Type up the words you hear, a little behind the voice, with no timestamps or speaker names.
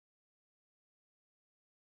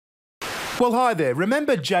Well, hi there.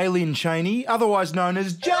 Remember Jaylyn Cheney, otherwise known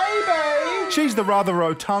as JB? She's the rather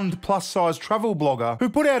rotund plus-size travel blogger who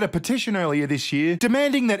put out a petition earlier this year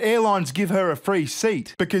demanding that airlines give her a free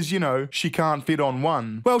seat because, you know, she can't fit on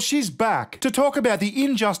one. Well, she's back to talk about the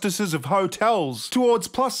injustices of hotels towards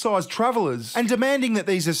plus-size travellers and demanding that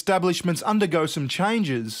these establishments undergo some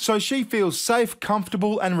changes so she feels safe,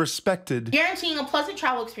 comfortable and respected. Guaranteeing a pleasant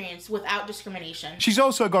travel experience without discrimination. She's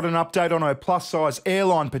also got an update on her plus-size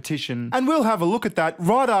airline petition, and we'll have a look at that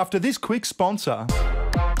right after this quick sponsor.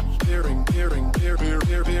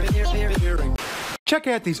 Check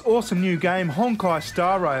out this awesome new game, Honkai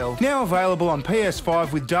Star Rail, now available on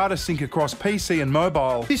PS5 with data sync across PC and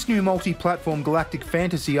mobile. This new multi-platform galactic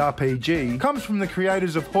fantasy RPG comes from the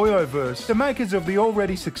creators of Hoyoverse, the makers of the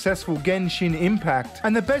already successful Genshin Impact,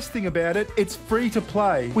 and the best thing about it, it's free to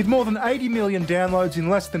play. With more than 80 million downloads in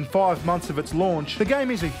less than 5 months of its launch, the game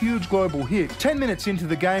is a huge global hit. 10 minutes into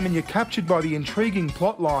the game and you're captured by the intriguing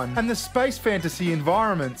plotline and the space fantasy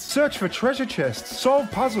environments. Search for treasure chests, solve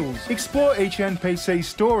puzzles, explore each NPC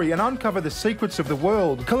story and uncover the secrets of the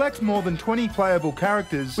world. Collect more than 20 playable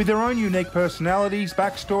characters with their own unique personalities,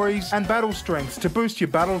 backstories and battle strengths to boost your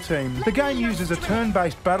battle team. The game uses a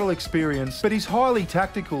turn-based battle experience but is highly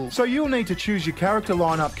tactical, so you'll need to choose your character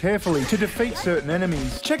lineup carefully to defeat certain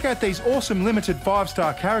enemies. Check out these awesome limited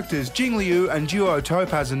 5-star characters, Jingliu and duo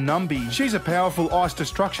Topaz Numby. She's a powerful ice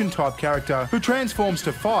destruction type character who transforms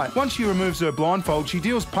to fight. Once she removes her blindfold, she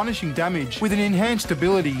deals punishing damage with an enhanced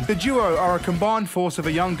ability. The duo are a combined force of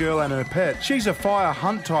a young girl and her pet. She's a fire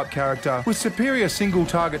hunt type character with superior single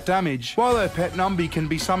target damage, while her pet Numby can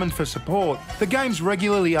be summoned for support. The game's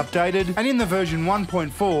regularly updated, and in the version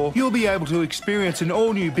 1.4 you'll be able to experience an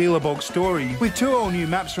all-new Beelabog story, with 2 all-new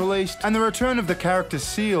maps released and the return of the character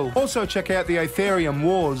Seal. Also check out the Aetherium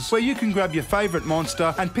Wars, where you can grab your favourite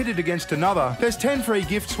monster and pit it against another. There's 10 free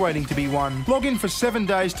gifts waiting to be won. Log in for 7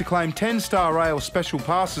 days to claim 10 Star Rail special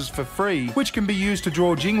passes for free, which can be used to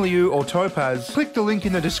draw Jingliu or Topaz. Click the link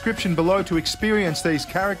in the description below to experience these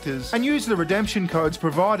characters and use the redemption codes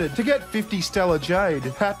provided to get 50 Stellar Jade.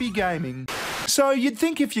 Happy gaming. So you'd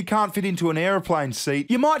think if you can't fit into an aeroplane seat,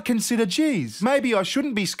 you might consider, geez, maybe I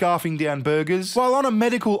shouldn't be scarfing down burgers while on a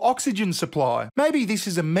medical oxygen supply. Maybe this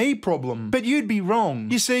is a me problem. But you'd be wrong.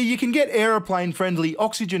 You see, you can get aeroplane-friendly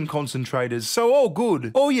oxygen concentrators, so all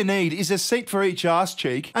good. All you need is a seat for each arse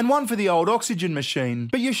cheek and one for the old oxygen machine.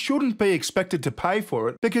 But you shouldn't be expected to pay for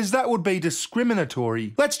it, because that would be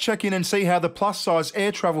discriminatory. Let's check in and see how the plus-size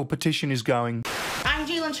air travel petition is going. I'm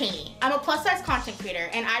Jaylyn Cheney. I'm a plus-size content creator,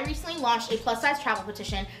 and I recently launched a plus-size travel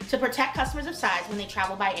petition to protect customers of size when they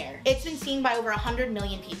travel by air. It's been seen by over 100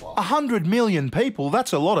 million people. 100 million people?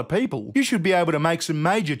 That's a lot of people. You should be able to make some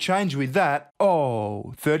major change with that.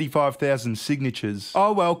 Oh, 35,000 signatures.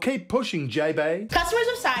 Oh well, keep pushing, JB. Customers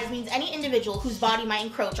of size means any individual whose body might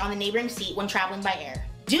encroach on the neighboring seat when traveling by air,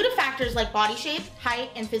 due to factors like body shape, height,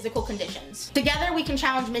 and physical conditions. Together, we can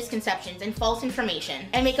challenge misconceptions and false information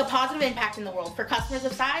and make a positive impact in the world for customers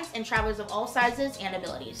of size and travelers of all sizes and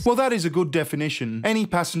abilities. Well, that is a good definition. Any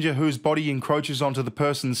passenger whose body encroaches onto the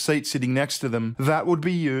person's seat sitting next to them, that would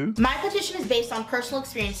be you. My petition is based on personal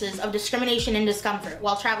experiences of discrimination and discomfort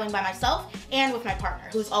while traveling by myself and with my partner,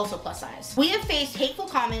 who is also plus size. We have faced hateful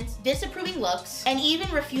comments, disapproving looks, and even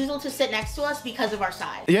refusal to sit next to us because of our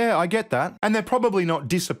size. Yeah, I get that. And they're probably not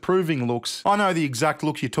disapproving looks. I know the exact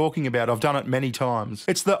look you're talking about. I've done it many times.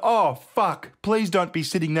 It's the, oh, fuck, please don't be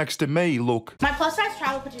sitting next to me look. My plus-size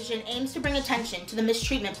travel petition aims to bring attention to the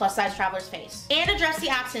mistreatment plus-size travelers face and address the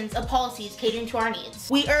absence of policies catering to our needs.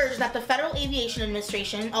 We urge that the Federal Aviation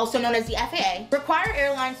Administration, also known as the FAA, require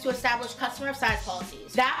airlines to establish customer of size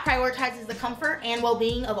policies that prioritizes the comfort and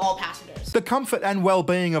well-being of all passengers. The comfort and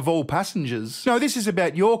well-being of all passengers? No, this is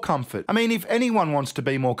about your comfort. I mean, if anyone wants to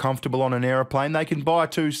be more comfortable on an aeroplane, they can buy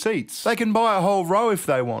 2 seats. They can buy a whole row if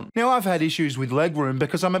they want. Now, I've had issues with legroom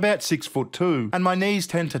because I'm about 6'2" and my knees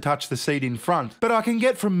tend to touch the seat in front. But I can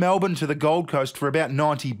get from Melbourne to the Gold Coast for about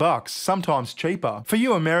 $90, sometimes cheaper. For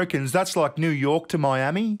you Americans, that's like New York to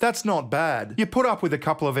Miami. That's not bad. You put up with a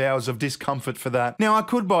couple of hours of discomfort for that. Now, I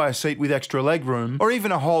could buy a seat with extra legroom or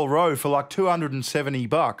even a whole row for like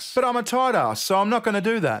 $270, but I'm a tight ass, so I'm not going to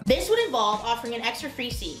do that. This would involve offering an extra free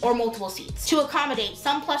seat or multiple seats to accommodate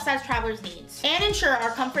some plus-size travelers' needs and ensure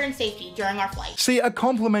our comfort and safety during our flight. See, a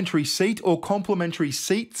complimentary seat or complimentary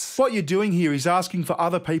seats? What you're doing here is asking for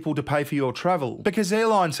other people to pay for your travel, because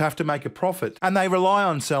airlines have to make a profit, and they rely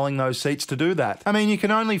on selling those seats to do that. I mean, you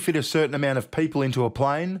can only fit a certain amount of people into a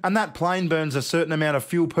plane, and that plane burns a certain amount of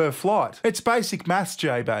fuel per flight. It's basic maths,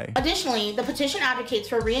 JB. Additionally, the petition advocates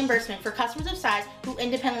for reimbursement for customers of size who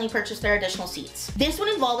independently purchase their additional seats. This would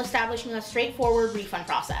involve establishing establishing a straightforward refund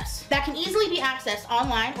process that can easily be accessed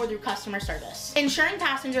online or through customer service, ensuring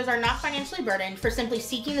passengers are not financially burdened for simply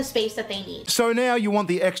seeking the space that they need. So now you want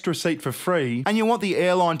the extra seat for free, and you want the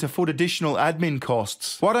airline to foot additional admin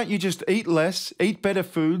costs. Why don't you just eat less, eat better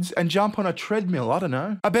foods, and jump on a treadmill? I don't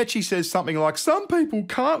know. I bet she says something like, some people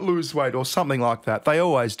can't lose weight, or something like that. They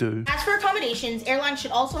always do. As for accommodations, airlines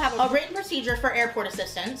should also have a written procedure for airport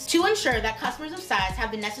assistance to ensure that customers of size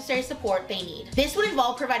have the necessary support they need. This would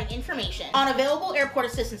involve providing information on available airport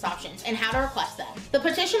assistance options and how to request them. The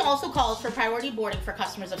petition also calls for priority boarding for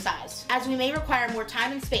customers of size, as we may require more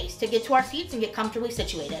time and space to get to our seats and get comfortably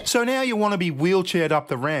situated. So now you want to be wheelchaired up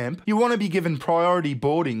the ramp, you want to be given priority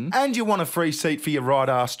boarding, and you want a free seat for your right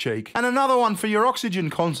arse cheek, and another one for your oxygen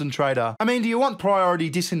concentrator. I mean, do you want priority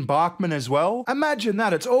disembarkment as well? Imagine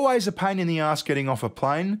that. It's always a pain in the ass getting off a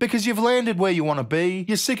plane, because you've landed where you want to be,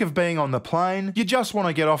 you're sick of being on the plane, you just want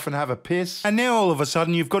to get off and have a piss, and now all of a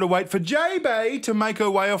sudden you've got to wait for J-Bay to make her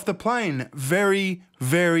way off the plane very,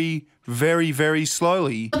 very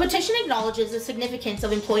slowly. The petition acknowledges the significance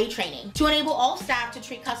of employee training to enable all staff to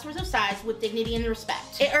treat customers of size with dignity and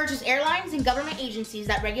respect. It urges airlines and government agencies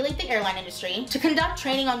that regulate the airline industry to conduct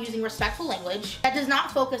training on using respectful language that does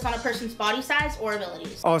not focus on a person's body size or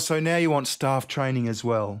abilities. Oh, so now you want staff training as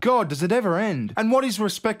well. God, does it ever end? And what is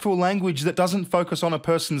respectful language that doesn't focus on a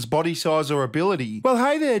person's body size or ability? Well,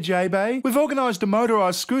 hey there, J-Bay. We've organised a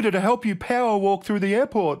motorised scooter to help you power walk through the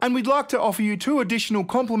airport, and we'd like to offer you 2 additional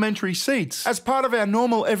complimentary seats as part of our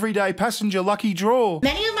normal everyday passenger lucky draw.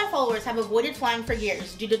 Many of my followers have avoided flying for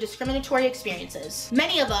years due to discriminatory experiences.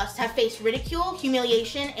 Many of us have faced ridicule,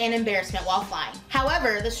 humiliation, and embarrassment while flying.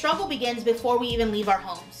 However, the struggle begins before we even leave our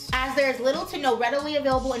homes, as there is little to no readily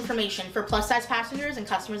available information for plus-size passengers and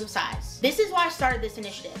customers of size. This is why I started this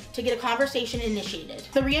initiative, to get a conversation initiated.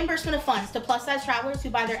 The reimbursement of funds to plus-size travelers who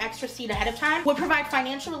buy their extra seat ahead of time would provide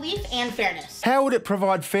financial relief and fairness. How would it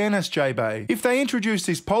provide fairness, J-Bay? If they introduce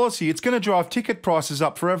this policy, it's going to drive ticket prices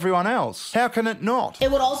up for everyone else. How can it not?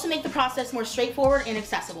 It would also make the process more straightforward and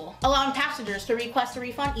accessible, allowing passengers to request a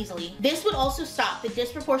refund easily. This would also stop the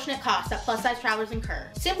disproportionate costs that plus-size travelers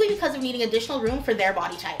incur, simply because of needing additional room for their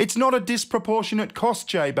body type. It's not a disproportionate cost,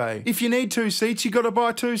 J-Bay. If you need 2 seats, you got to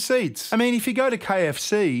buy 2 seats. I mean, if you go to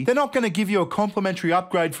KFC, they're not going to give you a complimentary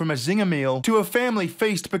upgrade from a Zinger meal to a family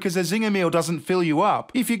feast because a Zinger meal doesn't fill you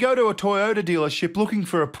up. If you go to a Toyota dealership looking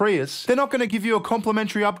for a Prius, they're not going to give you a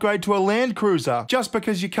complimentary upgrade to a Land Cruiser just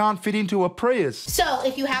because you can't fit into a Prius. So,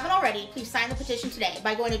 if you haven't already, please sign the petition today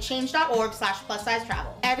by going to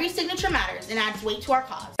change.org/plus-size-travel. Every signature matters and adds weight to our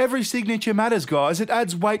cause. Every signature matters, guys. It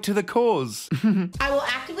adds weight to the cause. I will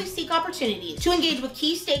actively seek opportunities to engage with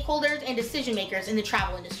key stakeholders and decision makers in the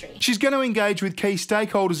travel industry. She's going to engage with key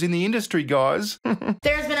stakeholders in the industry, guys.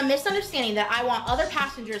 There has been a misunderstanding that I want other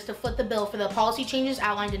passengers to foot the bill for the policy changes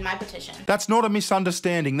outlined in my petition. That's not a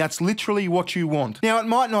misunderstanding. That's literally what you want. Now, it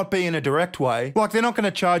might not be in a direct way. Like, they're not going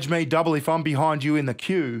to charge me double if I'm behind you in the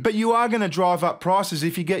queue. But you are going to drive up prices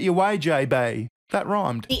if you get your way, J-Bay. That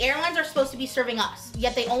rhymed. The airlines are supposed to be serving us,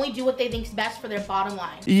 yet they only do what they think is best for their bottom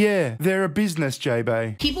line. Yeah, they're a business,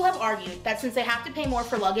 J-Bay. People have argued that since they have to pay more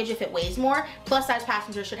for luggage if it weighs more, plus-size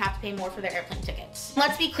passengers should have to pay more for their airplane tickets.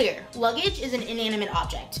 Let's be clear, luggage is an inanimate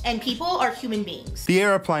object, and people are human beings. The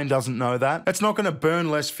airplane doesn't know that. It's not going to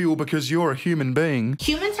burn less fuel because you're a human being.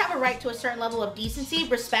 Humans have a right to a certain level of decency,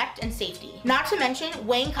 respect, and safety. Not to mention,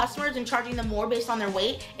 weighing customers and charging them more based on their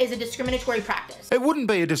weight is a discriminatory practice. It wouldn't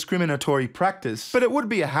be a discriminatory practice, but it would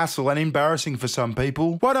be a hassle and embarrassing for some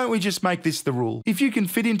people. Why don't we just make this the rule? If you can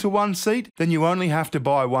fit into 1 seat, then you only have to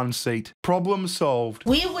buy 1 seat. Problem solved.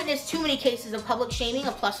 We have witnessed too many cases of public shaming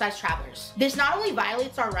of plus-size travelers. This not only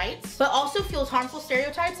violates our rights, but also fuels harmful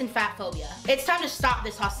stereotypes and fat phobia. It's time to stop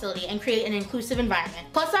this hostility and create an inclusive environment.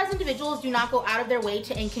 Plus-size individuals do not go out of their way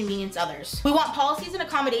to inconvenience others. We want policies and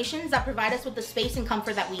accommodations that provide us with the space and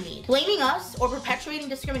comfort that we need. Blaming us or perpetuating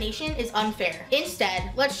discrimination is unfair.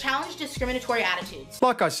 Instead, let's challenge discriminatory attitudes.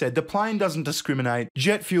 Like I said, the plane doesn't discriminate.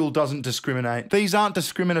 Jet fuel doesn't discriminate. These aren't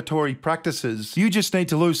discriminatory practices. You just need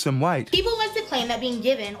to lose some weight. People like to claim that being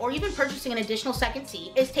given or even purchasing an additional second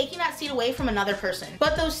seat is taking that seat away from another person.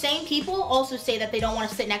 But those same people also say that they don't want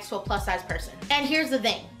to sit next to a plus-size person. And here's the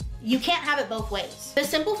thing. You can't have it both ways. The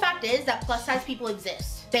simple fact is that plus-size people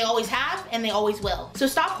exist. They always have, and they always will. So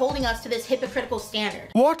stop holding us to this hypocritical standard.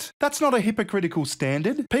 What? That's not a hypocritical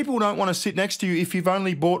standard. People don't want to sit next to you if you've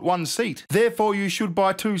only bought one seat. Therefore, you should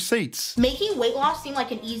buy 2 seats. Making weight loss seem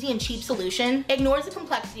like an easy and cheap solution ignores the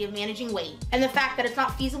complexity of managing weight and the fact that it's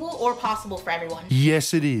not feasible or possible for everyone.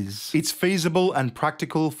 Yes, it is. It's feasible and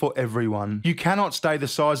practical for everyone. You cannot stay the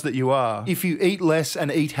size that you are if you eat less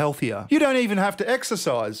and eat healthier. You don't even have to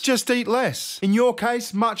exercise. Just eat less. In your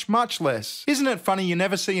case, much, much less. Isn't it funny you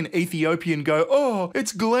never see an Ethiopian go, "Oh,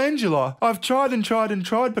 it's glandular. I've tried and tried and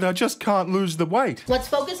tried, but I just can't lose the weight." Let's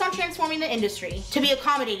focus on transforming the industry to be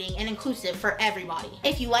accommodating and inclusive for everybody.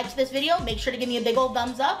 If you liked this video, make sure to give me a big old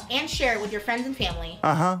thumbs up and share it with your friends and family.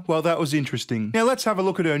 Well, that was interesting. Now let's have a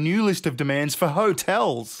look at her new list of demands for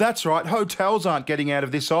hotels. That's right, hotels aren't getting out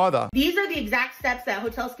of this either. These are the exact steps that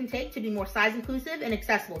hotels can take to be more size inclusive and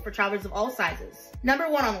accessible for travelers of all sizes. Number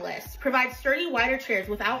 1 on the list, provide sturdy, wider chairs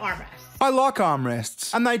without armrests. I like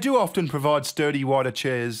armrests, and they do often provide sturdy, wider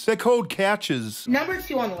chairs. They're called couches. Number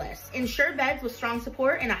 2 on the list, ensure beds with strong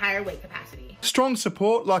support and a higher weight capacity. Strong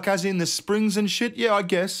support, like as in the springs and shit? Yeah, I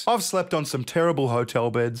guess. I've slept on some terrible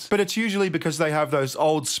hotel beds, but it's usually because they have those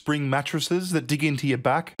old spring mattresses that dig into your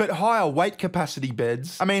back. But higher weight capacity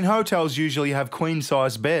beds? I mean, hotels usually have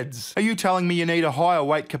queen-size beds. Are you telling me you need a higher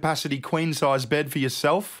weight capacity queen-size bed for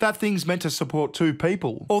yourself? That thing's meant to support 2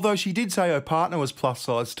 people. Although she did say her partner was plus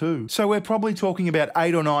size too. So we're probably talking about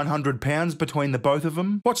 800 or 900 pounds between the both of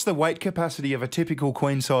them. What's the weight capacity of a typical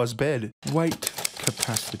queen-size bed? Weight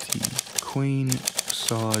capacity.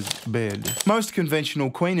 Queen-size bed. Most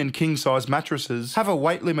conventional queen and king-size mattresses have a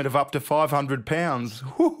weight limit of up to 500 pounds.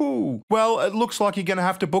 Woohoo! Well, it looks like you're gonna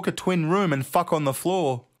have to book a twin room and fuck on the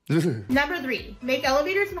floor. Number 3, make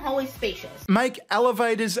elevators and hallways spacious. Make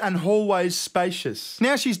elevators and hallways spacious.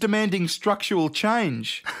 Now she's demanding structural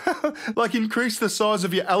change. Like increase the size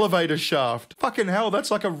of your elevator shaft. Fucking hell,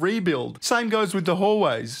 that's like a rebuild. Same goes with the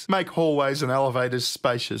hallways. Make hallways and elevators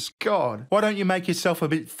spacious. God, why don't you make yourself a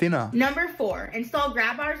bit thinner? Number 4, install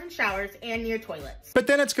grab bars in showers and near toilets. But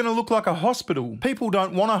then it's going to look like a hospital. People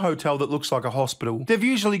don't want a hotel that looks like a hospital. They've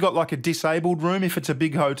usually got like a disabled room if it's a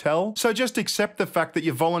big hotel. So just accept the fact that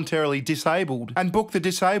you're voluntarily disabled and book the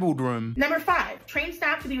disabled room. Number 5, train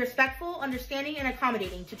staff to be respectful, understanding, and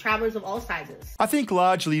accommodating to travelers of all sizes. I think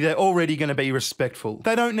largely they're already going to be respectful.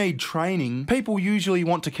 They don't need training. People usually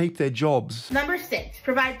want to keep their jobs. Number 6,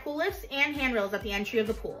 provide pool lifts and handrails at the entry of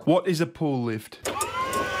the pool. What is a pool lift?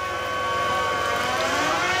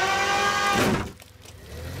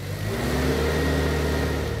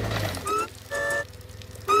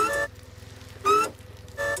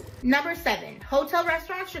 Number 7, hotel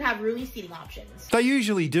restaurants should have roomy seating options. They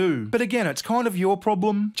usually do, but again, it's kind of your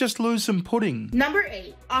problem. Just lose some pudding. Number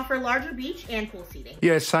 8, offer larger beach and pool seating.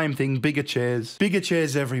 Yeah, same thing, bigger chairs. Bigger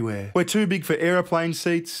chairs everywhere. We're too big for aeroplane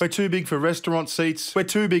seats. We're too big for restaurant seats. We're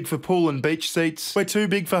too big for pool and beach seats. We're too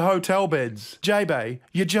big for hotel beds. J-Bay,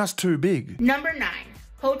 you're just too big. Number 9,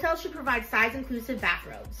 hotels should provide size-inclusive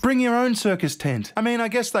bathrobes. Bring your own circus tent. I mean, I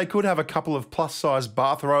guess they could have a couple of plus-size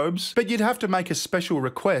bathrobes, but you'd have to make a special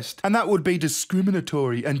request, and that would be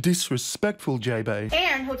discriminatory and disrespectful, J-Bay.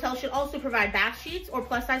 And hotels should also provide bath sheets or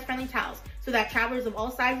plus-size friendly towels so that travelers of all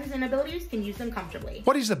sizes and abilities can use them comfortably.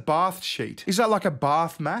 What is a bath sheet? Is that like a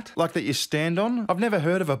bath mat? Like that you stand on? I've never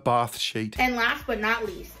heard of a bath sheet. And last but not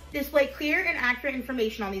least, display clear and accurate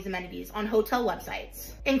information on these amenities on hotel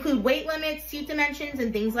websites. Include weight limits, seat dimensions,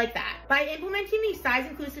 and things like that. By implementing these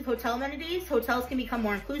size-inclusive hotel amenities, hotels can become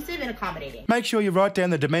more inclusive and accommodating. Make sure you write down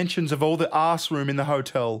the dimensions of all the arse room in the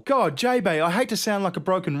hotel. God, J-Bay, I hate to sound like a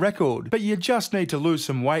broken record, but you just need to lose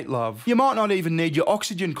some weight, love. You might not even need your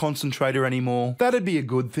oxygen concentrator anymore. That'd be a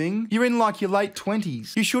good thing. You're in like your late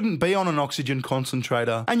 20s. You shouldn't be on an oxygen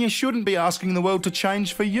concentrator, and you shouldn't be asking the world to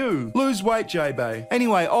change for you. Lose weight, J-Bay.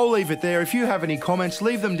 Anyway, I'll leave it there. If you have any comments,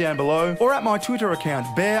 leave them down below, or at my Twitter account,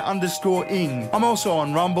 bear_ing. I'm also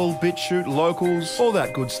on Rumble, BitChute, Locals, all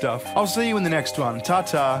that good stuff. I'll see you in the next one.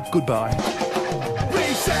 Ta-ta. Goodbye.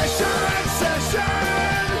 Recession,